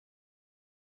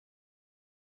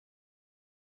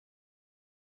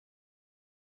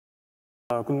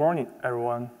Good morning,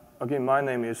 everyone. Again, my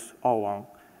name is Wang,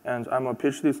 and I'm a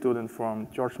PhD student from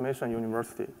George Mason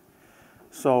University.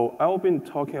 So I will be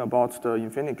talking about the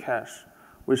InfiniCache,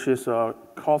 which is a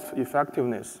cost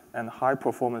effectiveness and high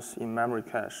performance in memory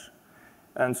cache.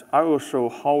 And I will show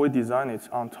how we design it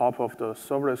on top of the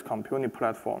serverless computing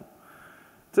platform.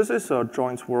 This is a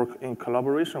joint work in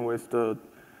collaboration with the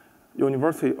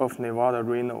University of Nevada,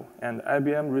 Reno, and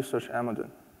IBM Research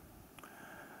Almaden.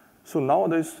 So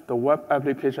nowadays, the web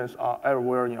applications are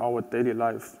everywhere in our daily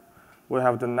life. We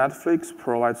have the Netflix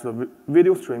provides the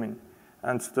video streaming,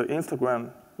 and the Instagram,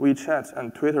 WeChat,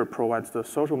 and Twitter provides the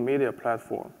social media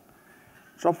platform.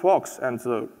 Dropbox and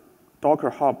the Docker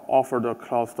Hub offer the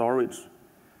cloud storage.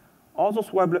 All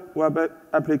those web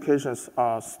applications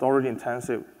are storage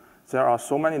intensive. There are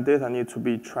so many data need to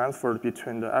be transferred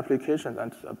between the application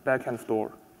and the backend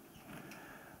store.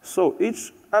 So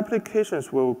each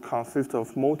applications will consist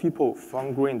of multiple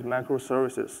fine-grained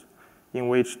microservices in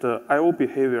which the I/O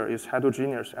behavior is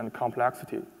heterogeneous and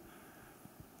complexity.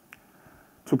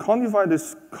 To quantify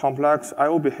this complex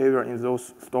I/O behavior in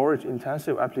those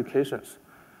storage-intensive applications,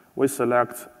 we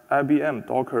select IBM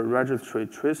Docker registry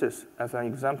traces as an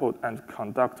example and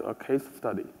conduct a case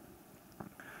study.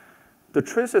 The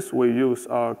traces we use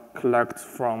are collected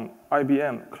from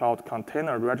IBM Cloud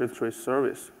Container Registry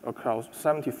Service across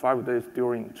 75 days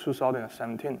during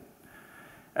 2017.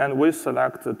 And we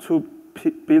select the two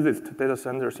busiest data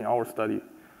centers in our study,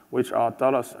 which are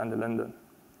Dallas and London.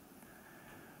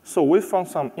 So we found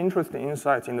some interesting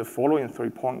insights in the following 3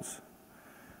 points.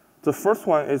 The first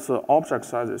one is the object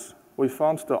sizes. We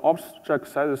found the object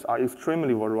sizes are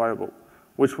extremely variable,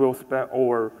 which will span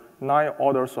over 9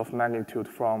 orders of magnitude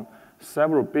from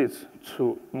several bits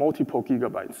to multiple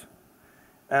gigabytes.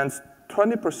 And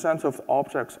 20% of the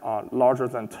objects are larger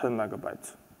than 10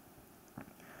 megabytes.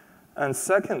 And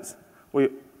second, we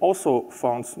also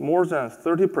found more than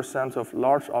 30% of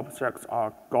large objects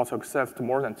got accessed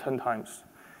more than 10 times.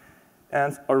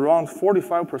 And around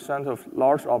 45% of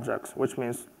large objects, which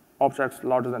means objects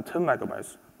larger than 10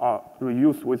 megabytes, are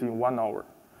reused within 1 hour.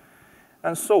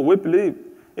 And so we believe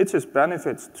it is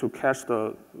benefits to cache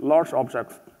the large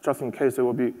objects just in case they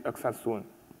will be accessed soon.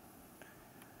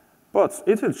 But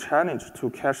it is a challenge to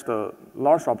cache the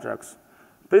large objects.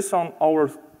 Based on our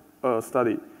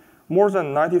study, more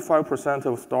than 95%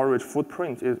 of storage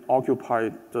footprint is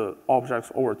occupied the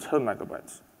objects over 10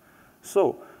 megabytes.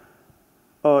 So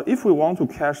if we want to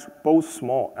cache both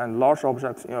small and large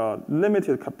objects in a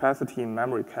limited capacity in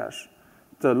memory cache,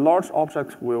 the large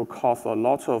object will cost a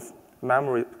lot of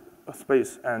memory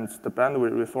space and the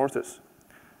bandwidth resources.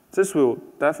 This will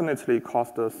definitely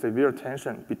cause the severe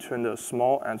tension between the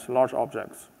small and large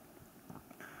objects.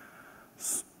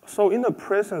 So in the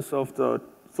presence of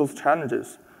those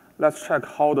challenges, let's check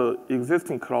how the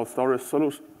existing cloud storage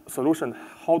solution,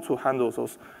 how to handle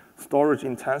those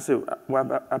storage-intensive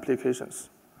web applications.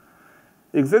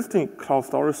 Existing cloud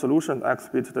storage solution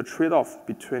exhibit the trade-off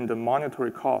between the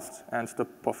monetary cost and the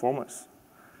performance.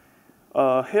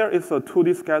 Here is a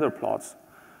 2D scatter plot.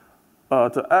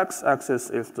 The x-axis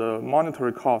is the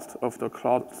monetary cost of the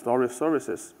cloud storage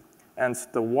services, and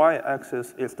the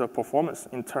y-axis is the performance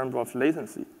in terms of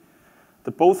latency.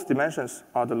 The both dimensions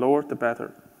are the lower, the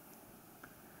better.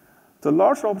 The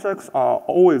large objects are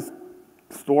always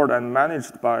stored and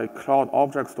managed by cloud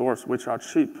object stores, which are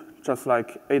cheap, just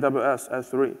like AWS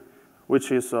S3,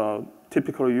 which is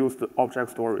typically used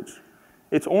object storage.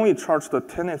 It only charges the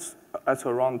tenants at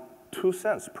around 2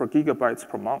 cents per gigabyte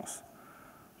per month.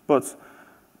 But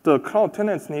the cloud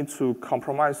tenants need to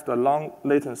compromise the long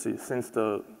latency since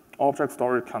the object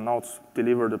storage cannot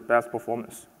deliver the best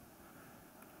performance.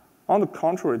 On the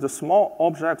contrary, the small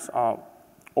objects are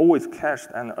always cached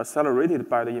and accelerated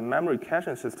by the in-memory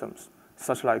caching systems,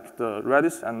 such like the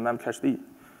Redis and Memcached.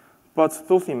 But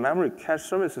those in-memory cache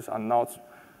services are not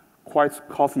quite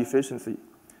cost efficiency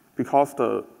because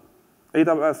the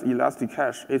AWS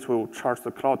ElastiCache, it will charge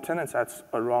the cloud tenants at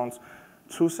around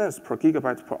 2 cents per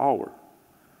gigabyte per hour.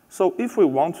 So if we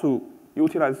want to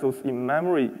utilize those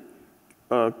in-memory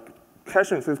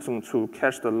caching system to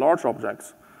cache the large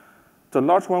objects, the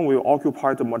large one will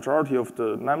occupy the majority of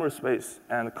the memory space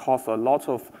and cause a lot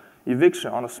of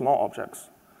eviction on the small objects.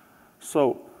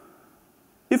 So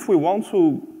if we want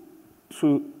to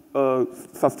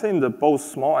sustain the both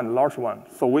small and large one,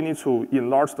 so we need to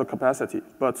enlarge the capacity,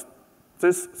 but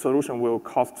this solution will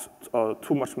cost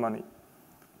too much money.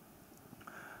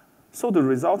 So the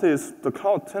result is the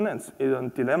cloud tenants is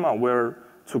a dilemma where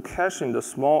to cache in the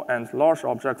small and large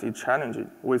objects is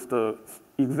challenging with the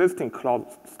existing cloud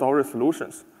storage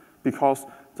solutions because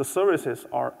the services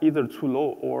are either too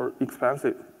low or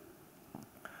expensive.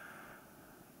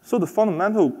 So the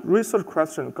fundamental research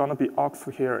question going to be asked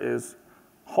here is,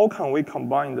 how can we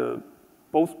combine the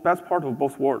best part of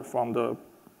both worlds from the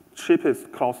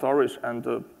cheapest cloud storage and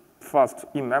the fast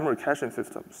in-memory caching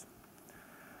systems?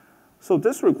 So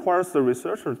this requires the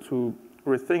researcher to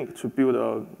rethink to build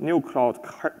a new cloud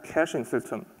caching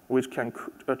system which can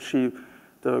achieve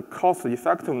the cost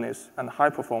effectiveness and high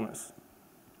performance.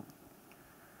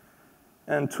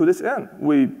 And to this end,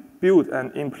 we build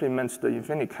and implement the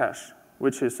InfiniCache,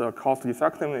 which is a cost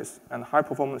effectiveness and high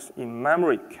performance in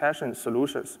memory caching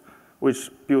solutions,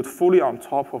 which built fully on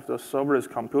top of the serverless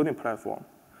computing platform.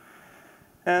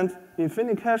 And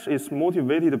InfiniCache is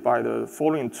motivated by the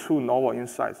following two novel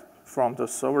insights from the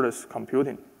serverless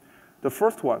computing. The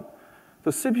first one,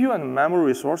 the CPU and memory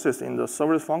resources in the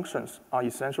serverless functions are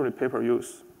essentially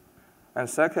pay-per-use. And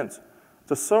second,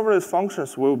 the serverless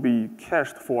functions will be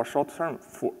cached for short term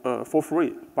for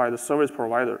free by the service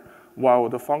provider, while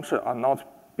the functions are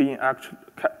not being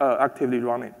actively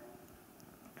running.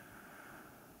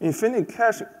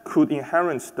 InfiniCache could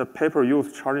inherit the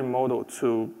pay-per-use charging model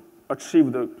to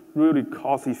achieve the really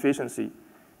cost efficiency,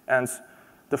 and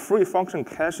the free function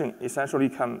caching essentially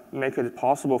can make it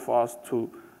possible for us to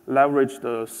leverage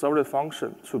the serverless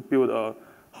function to build a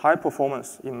high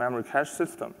performance in-memory cache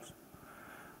systems.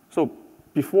 So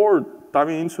before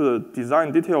diving into the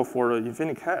design detail for the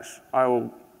InfiniCache, I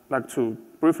would like to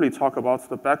briefly talk about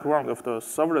the background of the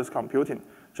serverless computing,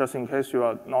 just in case you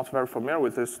are not very familiar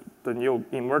with this, the new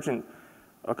emerging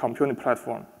computing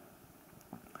platform.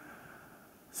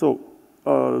 So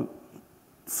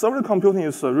serverless computing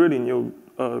is a really new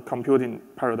computing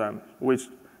paradigm, which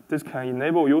this can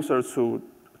enable users to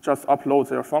just upload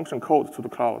their function code to the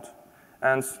cloud.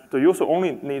 And the user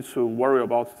only needs to worry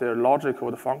about their logic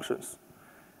of the functions.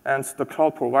 And the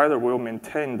cloud provider will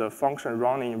maintain the function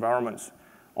running environments.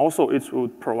 Also, it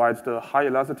would provide the high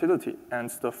elasticity and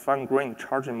the fine-grained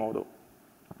charging model.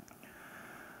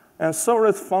 And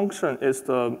serverless function is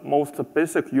the most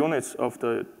basic unit of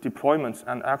the deployment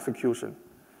and execution.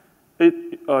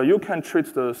 You can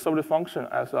treat the serverless function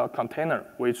as a container,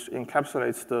 which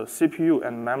encapsulates the CPU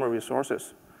and memory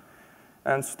resources.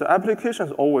 And the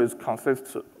applications always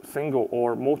consist of single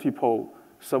or multiple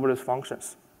serverless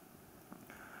functions.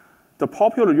 The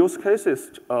popular use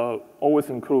cases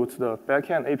always include the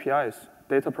backend APIs,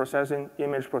 data processing,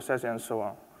 image processing, and so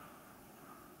on.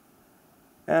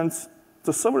 And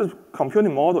the serverless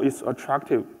computing model is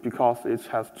attractive because it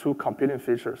has two competing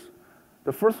features.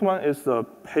 The first one is the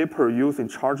pay-per-use in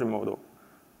charging model.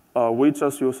 We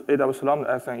just use AWS Lambda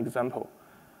as an example.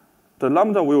 The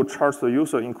Lambda will charge the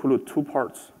user include two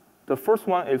parts. The first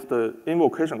one is the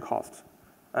invocation cost,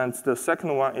 and the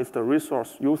second one is the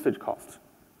resource usage cost.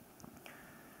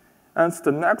 And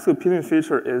the next appealing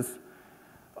feature is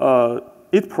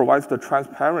it provides the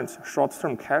transparent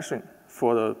short-term caching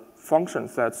for the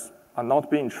functions that are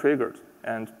not being triggered,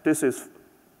 and this is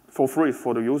for free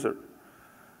for the user.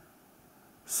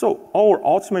 So our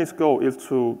ultimate goal is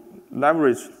to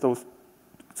leverage those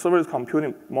serverless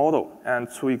computing model and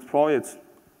to exploit it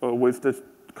with the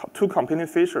two competing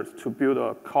features to build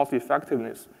a cost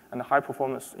effectiveness and high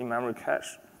performance in memory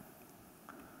cache.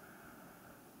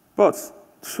 But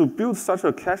to build such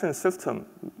a caching system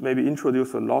maybe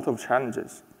introduce a lot of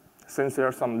challenges, since there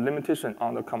are some limitations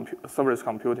on the serverless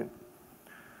computing.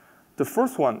 The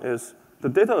first one is the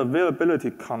data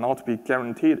availability cannot be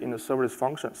guaranteed in the serverless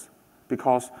functions,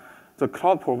 because the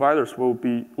cloud providers will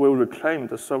reclaim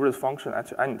the serverless function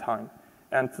at any time,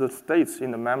 and the states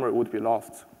in the memory would be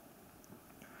lost.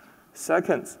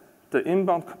 Second, the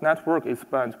inbound network is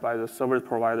spanned by the service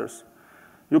providers.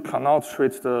 You cannot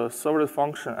treat the serverless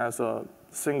function as a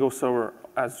single server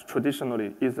as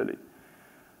traditionally easily.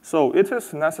 So it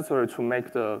is necessary to make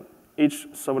each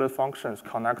serverless functions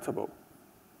connectable.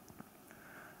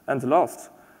 And last,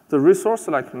 the resources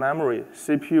like memory,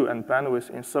 CPU, and bandwidth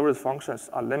in serverless functions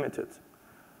are limited.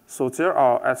 So there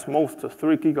are at most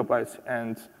 3 gigabytes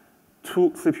and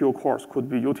 2 CPU cores could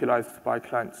be utilized by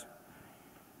clients.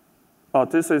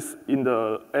 This is in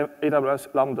the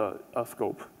AWS Lambda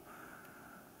scope.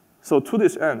 So to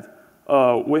this end,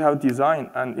 we have designed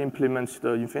and implemented the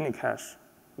InfiniCache,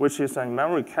 which is a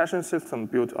memory caching system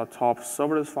built atop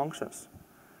serverless functions.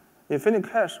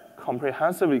 InfiniCache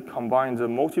comprehensively combines the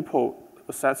multiple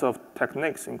sets of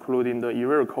techniques, including the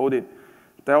erasure coding,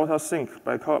 delta sync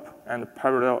backup, and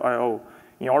parallel I/O,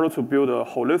 in order to build a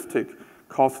holistic,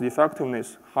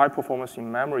 cost-effectiveness, high-performance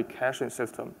in-memory caching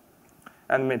system,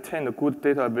 and maintain the good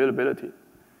data availability.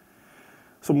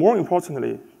 So more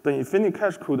importantly, the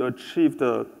InfiniCache could achieve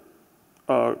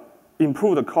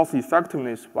improve the cost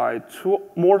effectiveness by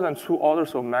more than 2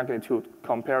 orders of magnitude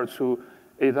compared to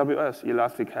AWS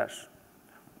ElastiCache.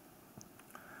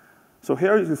 So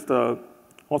here is the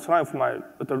outline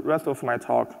of the rest of my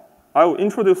talk. I will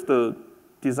introduce the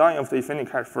design of the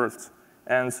InfiniCache first,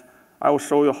 and I will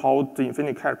show you how the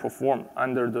InfiniCache performs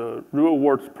under the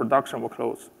real-world production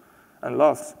workloads. And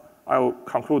last, I will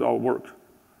conclude our work.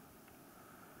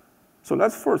 So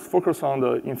let's first focus on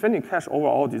the InfiniCache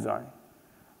overall design.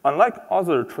 Unlike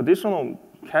other traditional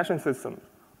caching systems,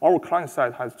 our client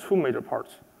side has two major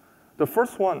parts. The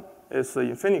first one is the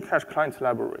InfiniCache client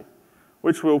library,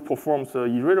 which will perform the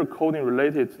erasure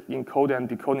coding-related encoding and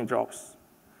decoding jobs.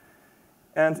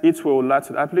 And it will let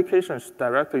the applications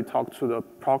directly talk to the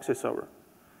proxy server.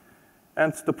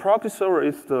 And the proxy server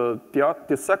is the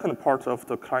second part of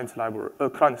the client library,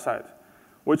 client side,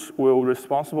 which will be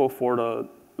responsible for the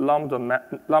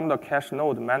Lambda cache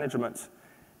node management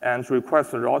and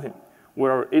request routing,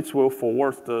 where it will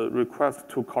forward the request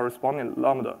to corresponding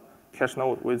Lambda cache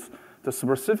node with the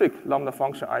specific Lambda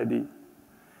function ID.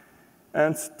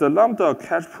 And the Lambda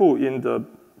cache pool in the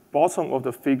bottom of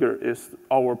the figure is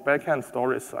our backend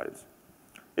storage side.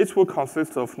 It will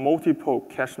consist of multiple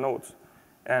cache nodes,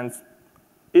 and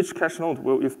each cache node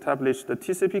will establish the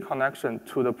TCP connection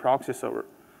to the proxy server.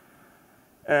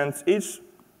 And each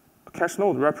cache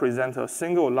node represents a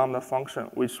single Lambda function,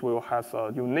 which will have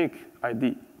a unique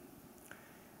ID.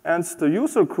 And the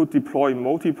user could deploy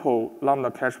multiple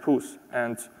Lambda cache pools,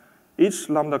 and each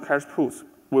Lambda cache pools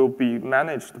will be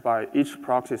managed by each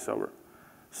proxy server.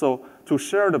 So to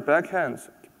share the backend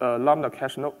Lambda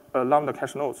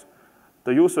cache nodes,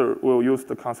 the user will use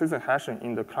the consistent hashing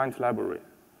in the client library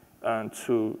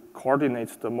to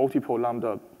coordinate the multiple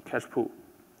Lambda cache pool.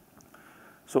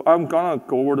 So I'm gonna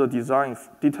go over the design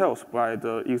details by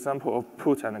the example of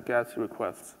put and get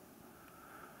requests.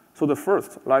 So the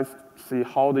first, let's see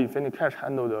how the InfiniCache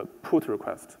handle the put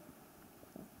request.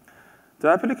 The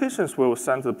applications will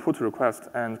send the put request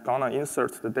and gonna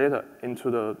insert the data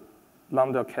into the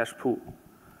Lambda cache pool.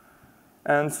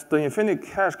 And the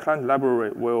InfiniCache client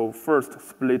library will first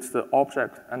split the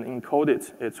object and encode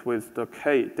it with the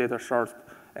K data shards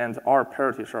and R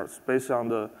parity shards based on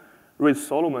the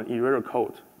Reed-Solomon erasure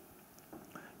code.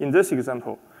 In this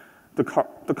example, the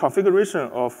configuration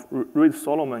of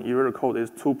Reed-Solomon erasure code is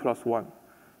 2 + 1.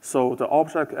 So the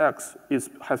object X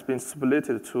has been split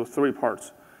to 3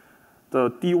 parts. The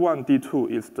D1,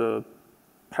 D2 is the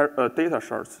data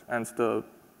shards, and the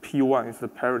P1 is the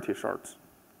parity shards.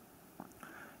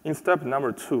 In step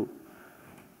number 2,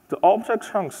 the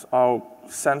object chunks are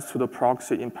sent to the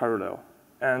proxy in parallel,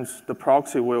 and the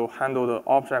proxy will handle the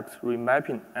object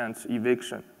remapping and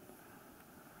eviction.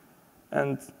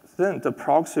 And then the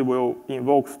proxy will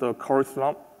invoke the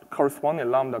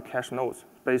corresponding Lambda cache nodes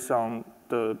based on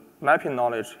the mapping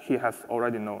knowledge he has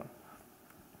already known.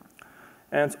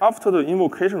 And after the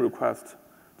invocation request,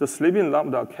 the sleeping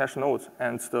Lambda cache nodes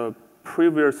and the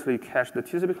previously cached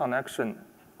TCP connection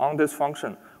on this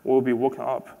function will be woken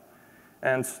up.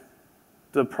 And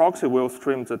the proxy will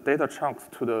stream the data chunks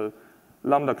to the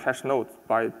Lambda cache node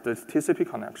by the TCP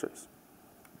connections.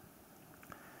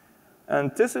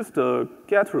 And this is the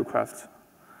GET request.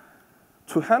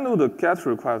 To handle the GET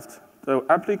request, the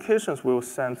applications will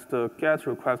send the GET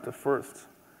request first,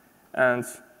 and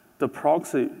the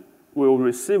proxy will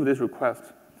receive this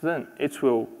request. Then it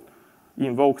will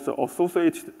invoke the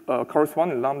associated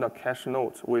corresponding Lambda cache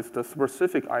nodes with the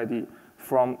specific ID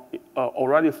from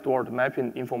already stored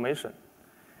mapping information.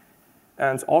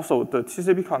 And also, the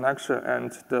TCP connection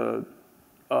and the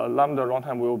Lambda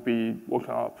runtime will be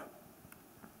woken up.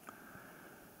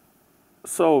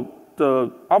 So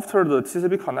after the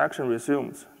TCP connection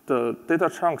resumes, the data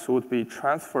chunks would be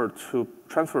transferred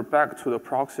back to the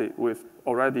proxy with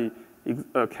already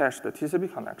cached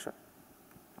TCP connection.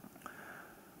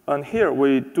 And here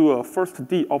we do a first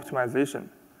D optimization.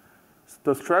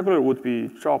 The straggler would be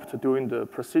dropped during the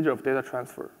procedure of data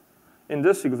transfer. In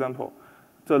this example,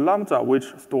 the Lambda which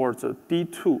stores the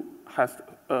D2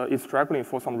 is straggling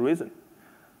for some reason.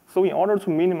 So in order to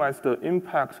minimize the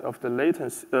impact of the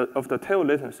latency, of the tail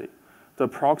latency, the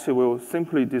proxy will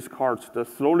simply discard the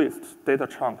slowest data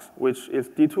chunks, which is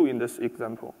D2 in this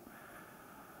example.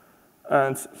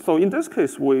 And so in this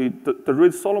case, the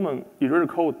Reed-Solomon erasure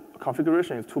code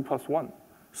configuration is 2 + 1.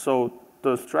 So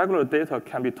the straggler data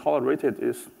can be tolerated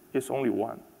is only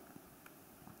 1.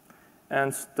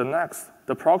 And the next,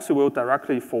 the proxy will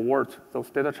directly forward those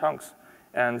data chunks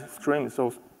and stream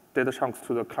those data chunks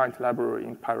to the client library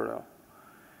in parallel.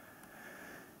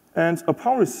 And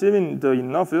upon receiving the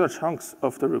enough data chunks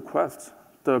of the request,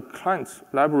 the client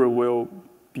library will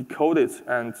decode it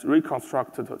and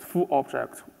reconstruct the full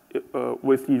object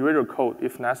with erasure code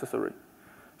if necessary.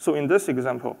 So in this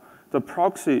example, the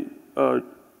proxy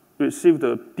receives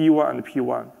the D1 and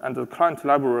P1, and the client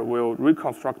library will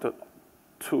reconstruct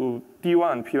to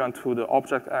D1 and P1 to the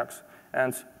object X,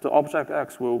 and the object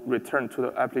X will return to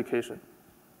the application.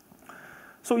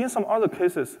 So in some other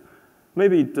cases,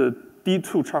 maybe the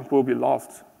D2 chunk will be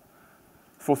lost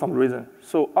for some reason.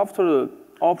 So after the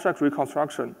object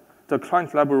reconstruction, the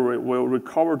client library will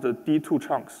recover the D2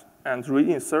 chunks and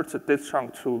reinsert this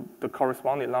chunk to the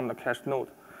corresponding Lambda cache node.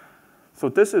 So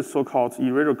this is so-called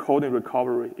erasure coding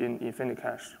recovery in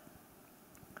InfiniCache.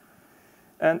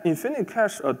 And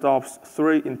InfiniCache adopts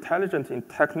 3 intelligent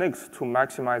techniques to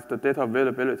maximize the data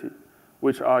availability,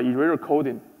 which are erasure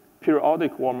coding,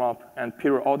 periodic warm-up, and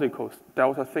periodical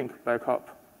delta sync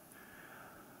backup.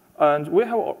 And we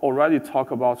have already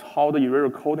talked about how the erasure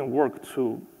coding works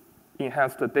to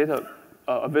enhance the data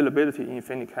availability in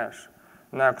InfiniCache.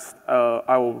 Next,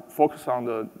 I will focus on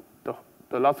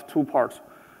the last 2 parts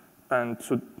and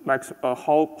to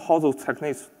how those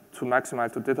techniques to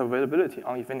maximize the data availability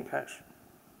on InfiniCache.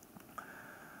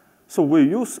 So we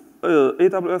use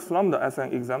AWS Lambda as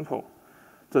an example.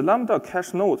 The Lambda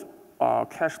cache nodes are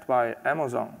cached by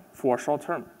Amazon for short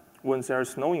term when there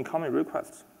is no incoming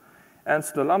requests. And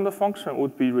the Lambda function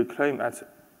would be reclaimed at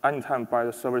any time by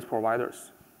the service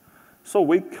providers. So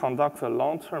we conduct a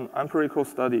long-term empirical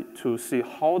study to see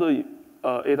how the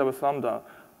AWS Lambda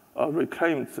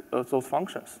reclaims those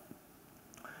functions.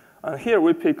 And here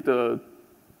we pick the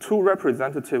 2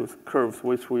 representative curves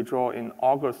which we draw in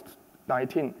August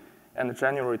 19 and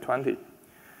January 20.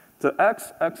 The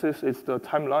x-axis is the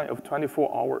timeline of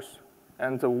 24 hours,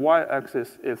 and the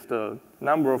y-axis is the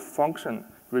number of function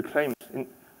reclaimed.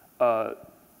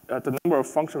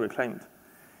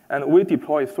 And we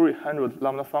deploy 300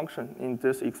 Lambda functions in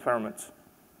this experiment.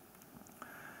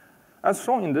 As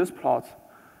shown in this plot,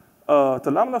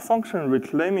 the Lambda function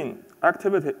reclaiming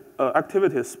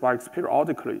activity spikes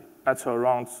periodically at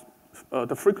around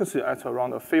the frequency at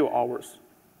around a few hours.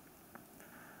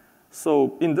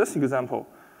 So in this example,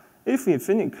 if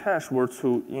InfiniCache were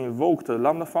to invoke the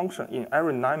Lambda function in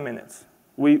every 9 minutes,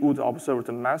 we would observe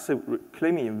the massive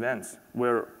reclaiming events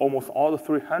where almost all the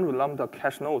 300 Lambda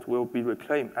cache nodes will be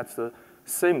reclaimed at the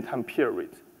same time period.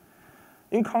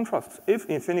 In contrast, if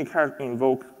InfiniCache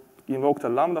invoked the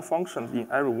Lambda function in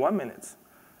every 1 minute,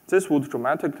 this would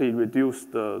dramatically reduce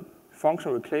the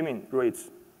function reclaiming rates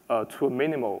to a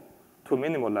minimal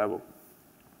level.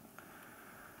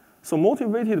 So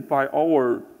motivated by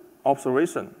our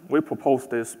observation, we propose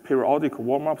this periodic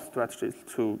warm-up strategies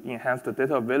to enhance the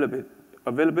data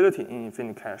availability in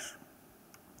InfiniCache.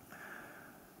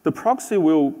 The proxy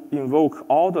will invoke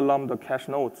all the Lambda cache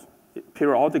nodes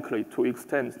periodically to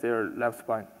extend their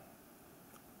lifespan.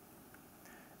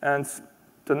 And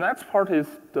the next part is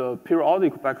the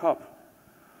periodic backup.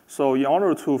 So in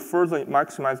order to further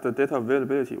maximize the data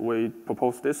availability, we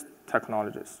propose these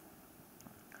technologies.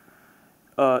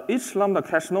 Each Lambda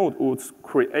cache node would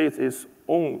create its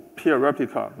own peer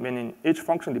replica, meaning each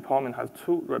function deployment has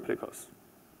 2 replicas.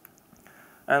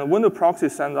 And when the proxy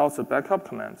sends out the backup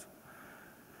command,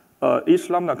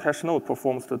 each Lambda cache node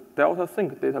performs the delta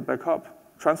sync data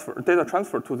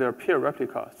transfer to their peer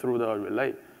replica through the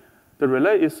relay. The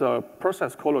relay is a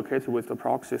process co-located with the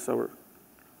proxy server.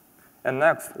 And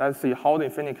next, let's see how the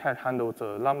InfiniCache handles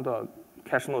the Lambda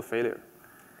cache node failure.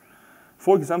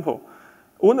 For example,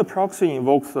 when the proxy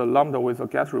invokes the Lambda with a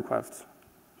GET request,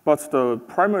 but the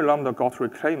primary Lambda got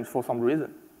reclaimed for some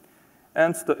reason,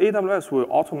 and the AWS will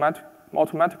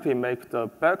automatically make the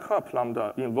backup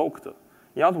Lambda invoked.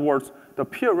 In other words, the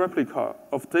peer replica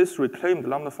of this reclaimed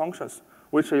Lambda functions,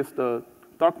 which is the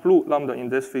dark blue Lambda in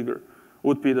this figure,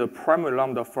 would be the primary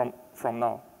Lambda from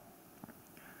now.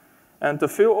 And the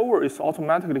failover is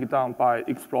automatically done by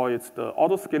exploiting the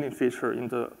auto-scaling feature in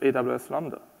the AWS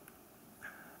Lambda.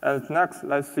 And next,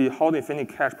 let's see how the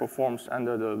InfiniCache performs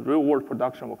under the real-world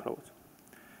production workload.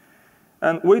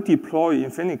 And we deploy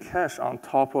InfiniCache on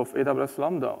top of AWS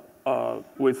Lambda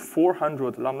with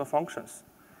 400 Lambda functions.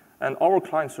 And our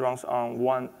client runs on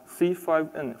one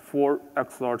C5N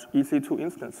 4x large EC2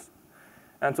 instance.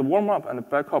 And the warm-up and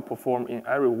backup perform in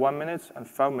every 1 minute and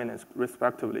 5 minutes,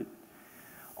 respectively.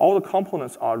 All the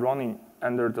components are running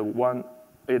under the one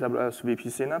AWS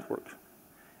VPC network.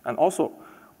 And also,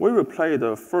 we replay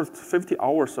the first 50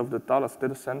 hours of the Dallas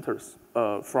data centers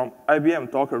from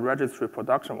IBM Docker registry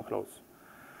production workloads.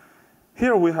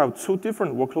 Here we have 2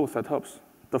 different workload setups.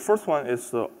 The first one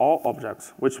is the all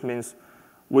objects, which means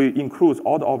we include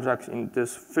all the objects in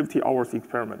this 50 hours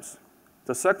experiments.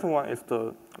 The second one is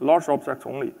the large object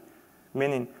only,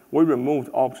 meaning we removed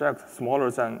objects smaller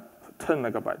than 10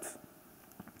 megabytes.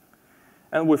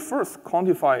 And we first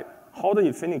quantify how the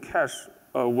InfiniCache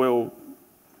will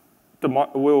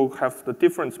have the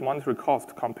different monetary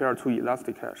cost compared to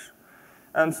ElastiCache.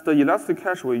 And the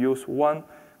ElastiCache will use one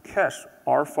cache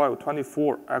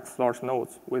R524X large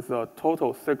nodes with a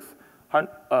total 600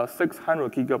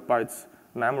 gigabytes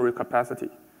memory capacity,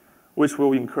 which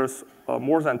will incur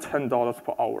more than $10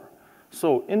 per hour.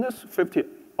 So in this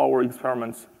 50-hour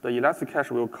experiment, the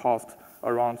ElastiCache will cost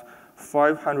around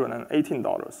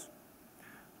 $518.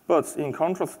 But in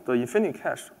contrast, the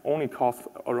InfiniCache only costs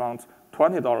around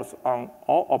 $20 on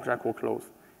all object workloads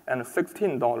and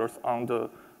 $16 on the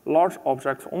large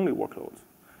object-only workloads.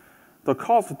 The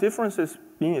cost differences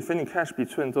in InfiniCache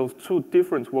between those two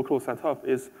different workload setups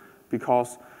is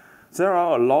because there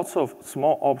are a lot of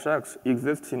small objects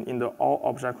existing in the all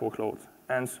object workloads,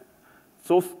 and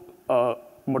those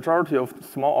majority of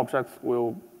small objects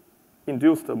will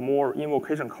induce the more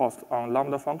invocation cost on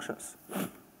Lambda functions.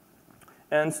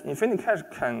 And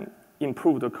InfiniCache can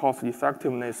improve the cost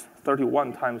effectiveness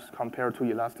 31 times compared to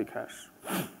ElastiCache.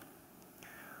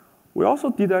 We also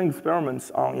did an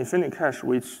experiment on InfiniCache,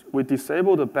 which we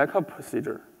disabled the backup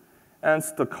procedure, and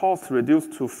the cost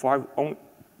reduced to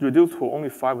only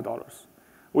 $5,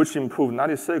 which improved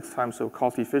 96 times the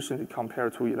cost efficiency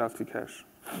compared to ElastiCache.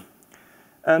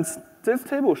 And this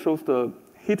table shows the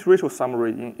hit ratio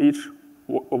summary in each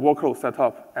workload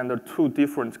setup and the two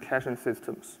different caching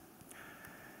systems.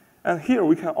 And here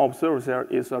we can observe there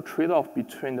is a trade-off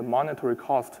between the monetary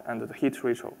cost and the hit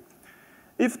ratio.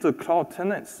 If the cloud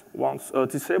tenants want to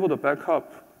disable the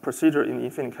backup procedure in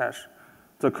InfiniCache,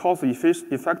 the cost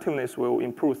effectiveness will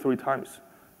improve 3 times,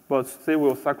 but they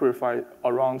will sacrifice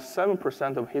around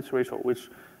 7% of hit ratio, which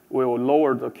will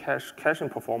lower the caching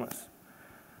performance.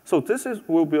 So this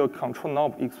will be a control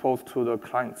knob exposed to the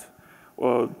client,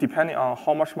 depending on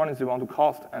how much money they want to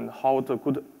cost and how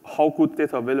good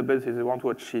data availability they want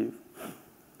to achieve.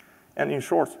 And in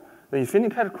short, the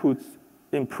InfiniCache could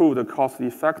improve the cost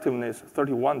effectiveness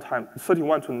 31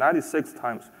 to 96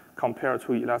 times compared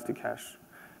to ElastiCache.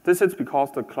 This is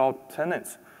because the cloud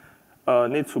tenants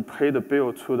need to pay the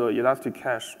bill to the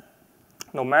ElastiCache,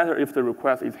 no matter if the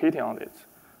request is hitting on it.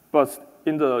 But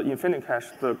in the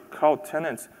InfiniCache, the cloud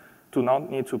tenants do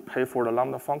not need to pay for the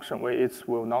Lambda function where it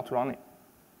will not run it.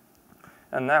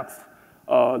 And next,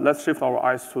 let's shift our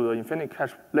eyes to the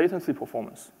InfiniCache latency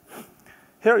performance.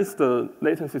 Here is the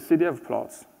latency CDF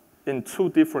plots in 2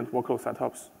 different workload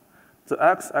setups. The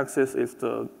x-axis is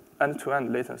the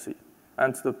end-to-end latency,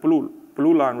 and the blue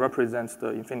line represents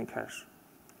the InfiniCache.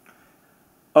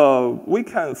 We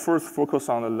can first focus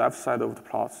on the left side of the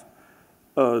plot.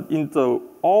 In the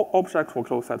all-object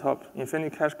workload setup,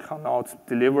 InfiniCache cannot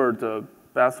deliver the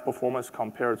best performance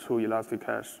compared to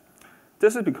ElastiCache.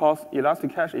 This is because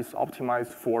ElastiCache is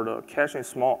optimized for the caching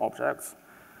small objects.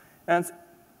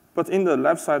 But in the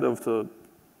left side of the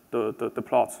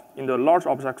plot, in the large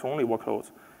object-only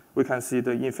workloads, we can see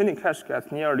the InfiniCache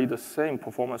gets nearly the same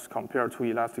performance compared to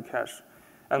ElastiCache.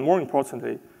 And more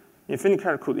importantly,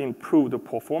 InfiniCache could improve the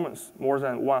performance more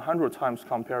than 100 times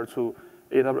compared to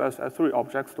AWS S3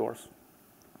 object stores.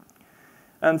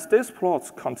 And this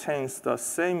plot contains the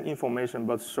same information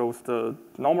but shows the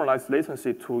normalized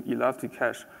latency to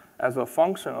ElastiCache as a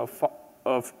function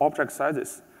of object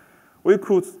sizes. We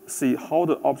could see how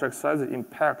the object sizes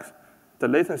impact the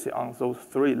latency on those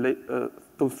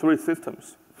three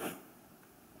systems.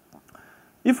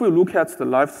 If we look at the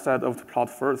left side of the plot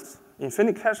first,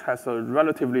 InfiniCache has a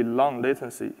relatively long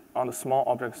latency on the small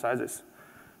object sizes.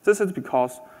 This is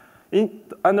because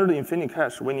under the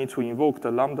InfiniCache, we need to invoke the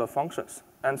Lambda functions.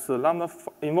 And the Lambda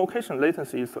invocation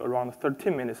latency is around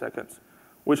 13 milliseconds,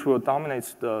 which will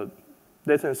dominate the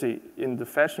latency in the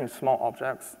fetching small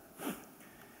objects.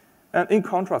 And in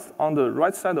contrast, on the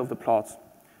right side of the plot,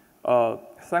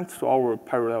 thanks to our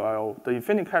parallel I/O, the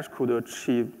InfiniCache could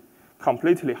achieve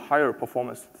completely higher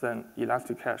performance than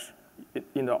ElastiCache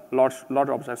in the large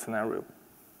object scenario.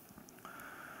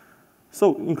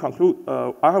 So in conclude,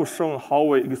 I have shown how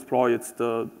we exploit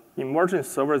the emerging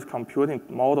serverless computing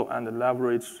model and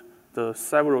leverage the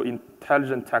several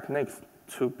intelligent techniques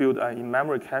to build an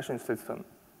in-memory caching system.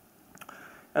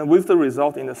 And with the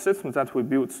result in the system that we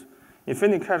built,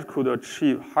 InfiniCache could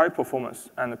achieve high performance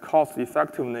and cost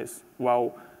effectiveness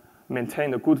while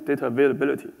maintaining good data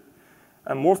availability.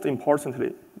 And most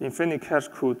importantly,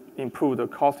 InfiniCache could improve the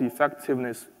cost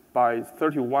effectiveness by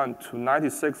 31 to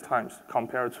 96 times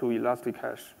compared to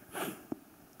ElastiCache.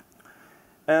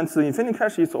 And the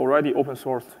InfiniCache is already open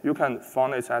source. You can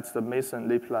find it at the Mason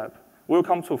Lip Lab.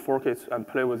 Welcome to fork it and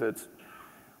play with it.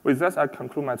 With that, I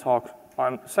conclude my talk.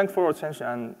 Thanks for your attention,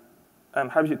 and I'm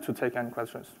happy to take any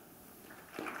questions.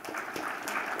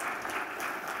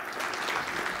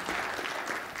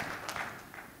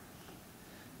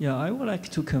 Yeah, I would like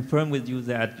to confirm with you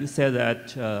that you said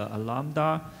that a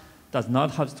Lambda does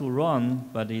not have to run,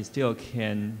 but it still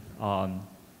can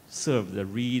serve the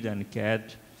read and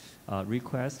get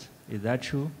request. Is that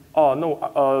true?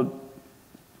 No.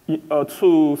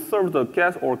 To serve the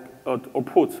get or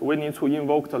put, we need to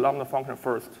invoke the Lambda function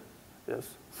first. Yes.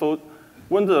 So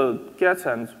when the get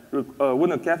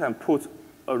and put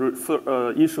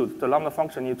issued, the Lambda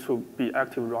function needs to be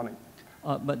active running.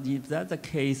 But if that's the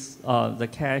case, the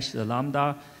cache, the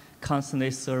Lambda, constantly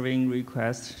serving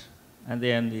requests, and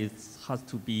then it has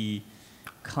to be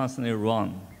constantly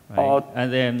run, right?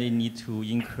 And then they need to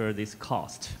incur this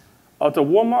cost. The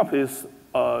warm-up is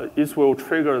it will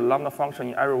trigger the Lambda function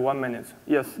in every 1 minute.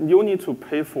 Yes, you need to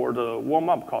pay for the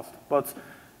warm-up cost, but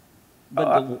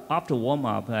after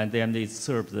warm-up, and then they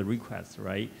serve the request,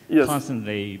 right? Yes.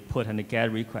 Constantly put and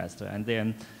get request, and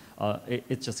then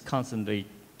it's just constantly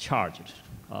charged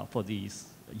for the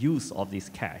use of this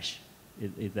cache.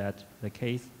 Is that the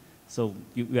case? So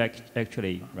you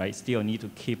actually, right, still need to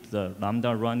keep the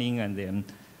Lambda running and then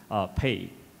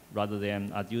pay, rather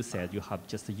than, as you said, you have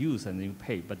just use and then you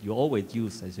pay, but you always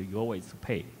use, so you always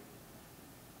pay.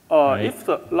 Right? If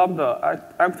the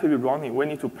Lambda actively running, we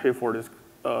need to pay for this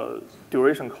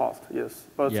duration cost, yes.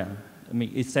 But yeah, I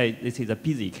mean, it says this is a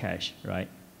busy cache, right?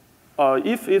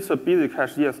 If it's a busy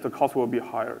cache, yes, the cost will be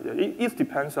higher. Yeah, it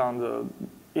depends on the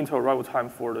inter-arrival time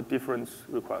for the different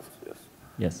requests, yes.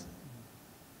 Yes.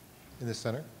 In the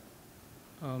center?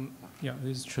 Yeah,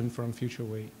 this is Cheng from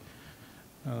FutureWay.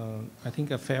 I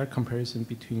think a fair comparison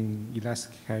between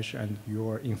ElastiCache and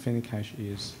your InfiniCache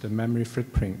is the memory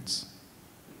footprints.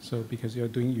 So because you're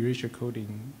doing erasure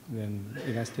coding, then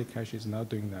ElastiCache is not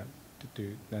doing that.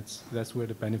 That's where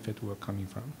the benefit will coming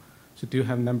from. So do you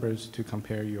have numbers to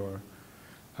compare your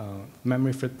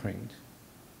memory footprint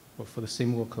for the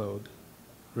same workload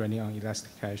running on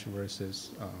ElastiCache versus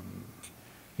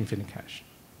InfiniCache?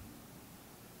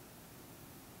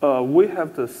 We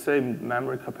have the same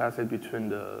memory capacity between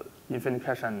the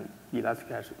InfiniCache and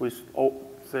ElastiCache, which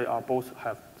they are both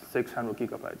have 600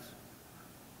 gigabytes.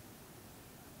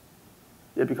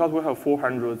 Yeah, because we have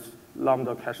 400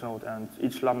 Lambda cache node, and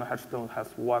each Lambda cache node has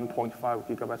 1.5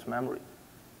 gigabytes memory.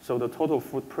 So the total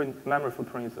footprint, memory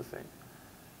footprint is the same.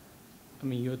 I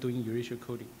mean, you're doing erasure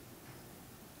coding.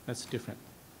 That's different.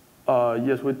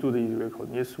 Yes, we do the erasure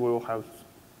coding. Yes, we will have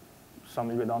some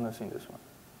redundancy in this one.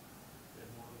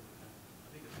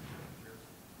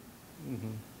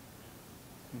 Mm-hmm.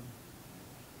 You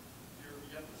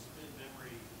have to spend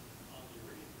memory on the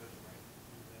erasure code, right?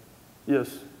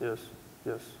 Yes.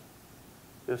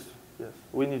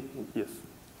 We need, yes.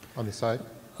 On the side?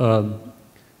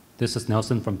 This is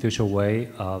Nelson from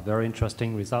FutureWay. Very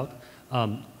interesting result.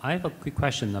 I have a quick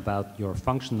question about your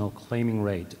functional claiming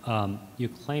rate. You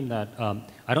claim that,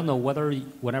 I don't know whether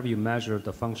whenever you measure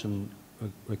the function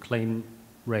reclaim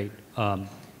rate,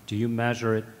 do you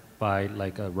measure it by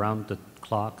like around the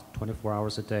clock, 24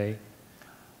 hours a day?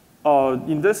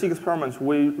 In this experiment,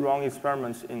 we run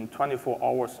experiments in 24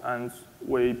 hours, and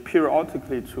we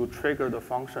periodically to trigger the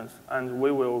functions, and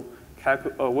we will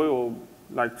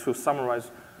like to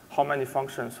summarize how many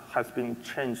functions has been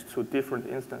changed to different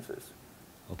instances.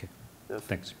 Okay. Yes.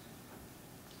 Thanks.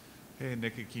 Hey,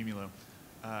 Nick Akumulo.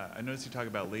 I noticed you talk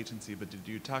about latency, but did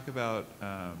you talk about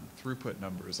throughput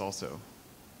numbers also?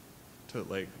 To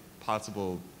like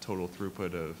possible total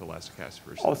throughput of ElastiCache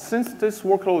versus? Since this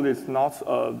workload is not,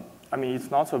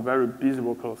 it's not a very busy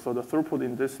workload, so the throughput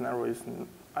in this scenario is,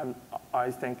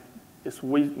 I think, is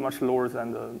way much lower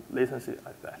than the latency,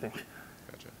 I think.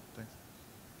 Gotcha. Thanks.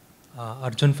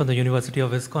 Arjun from the University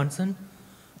of Wisconsin.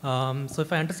 So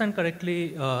if I understand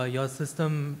correctly, your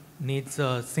system needs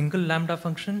a single Lambda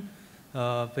function,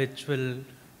 which will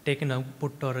take an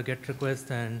output or a GET request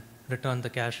and return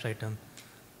the cached item.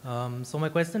 So my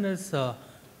question is,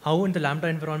 how in the Lambda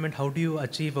environment, how do you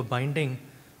achieve a binding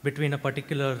between a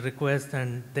particular request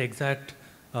and the exact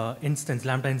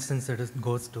Lambda instance that it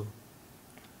goes to?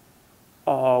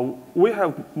 We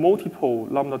have multiple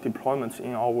Lambda deployments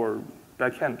in our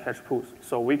backend cache pools,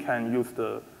 so we can use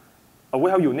we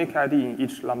have unique ID in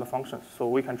each Lambda function, so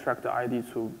we can track the ID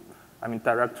to,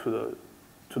 direct to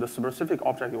the specific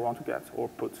object you want to get or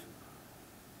put.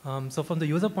 So from the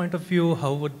user point of view,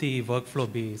 how would the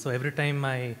workflow be? So every time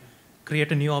I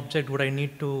create a new object, would I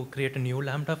need to create a new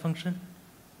Lambda function?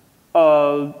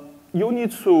 You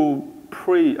need to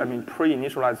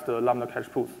pre-initialize the Lambda cache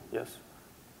pools, yes.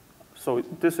 So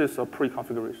this is a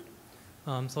pre-configuration.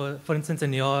 So for instance,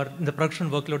 in the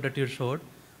production workload that you showed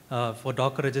for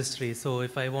Docker registry, so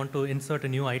if I want to insert a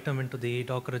new item into the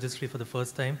Docker registry for the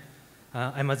first time,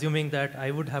 I'm assuming that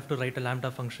I would have to write a Lambda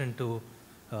function to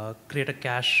create a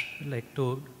cache, like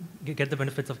to get the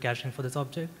benefits of caching for this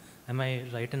object. Am I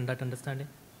right in that understanding?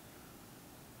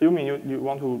 You mean you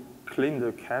want to clean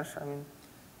the cache? I mean.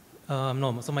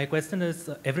 No. So my question is,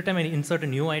 every time I insert a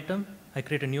new item, I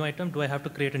create a new item, do I have to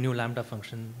create a new Lambda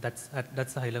function? That's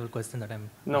a high-level question that I'm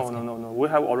asking. No. We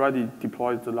have already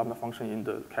deployed the Lambda function in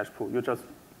the cache pool. You just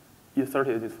insert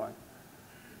it, it's fine.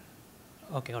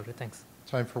 OK, all right, thanks.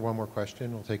 Time for one more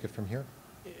question. We'll take it from here.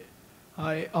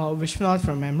 Hi, Vishwanath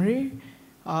from Memory.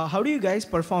 How do you guys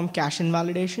perform cache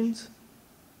invalidations?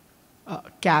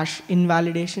 Cache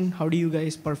invalidation, how do you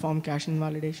guys perform cache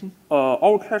invalidation?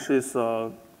 Our cache is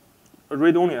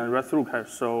read-only and read-through cache.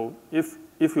 So if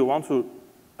you want to,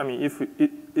 I mean, if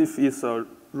it's a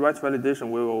write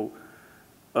validation, we will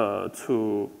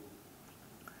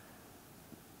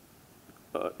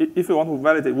if you want to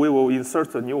validate, we will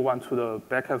insert a new one to the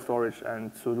backend storage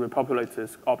and to repopulate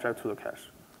this object to the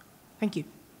cache. Thank you.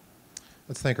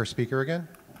 Let's thank our speaker again.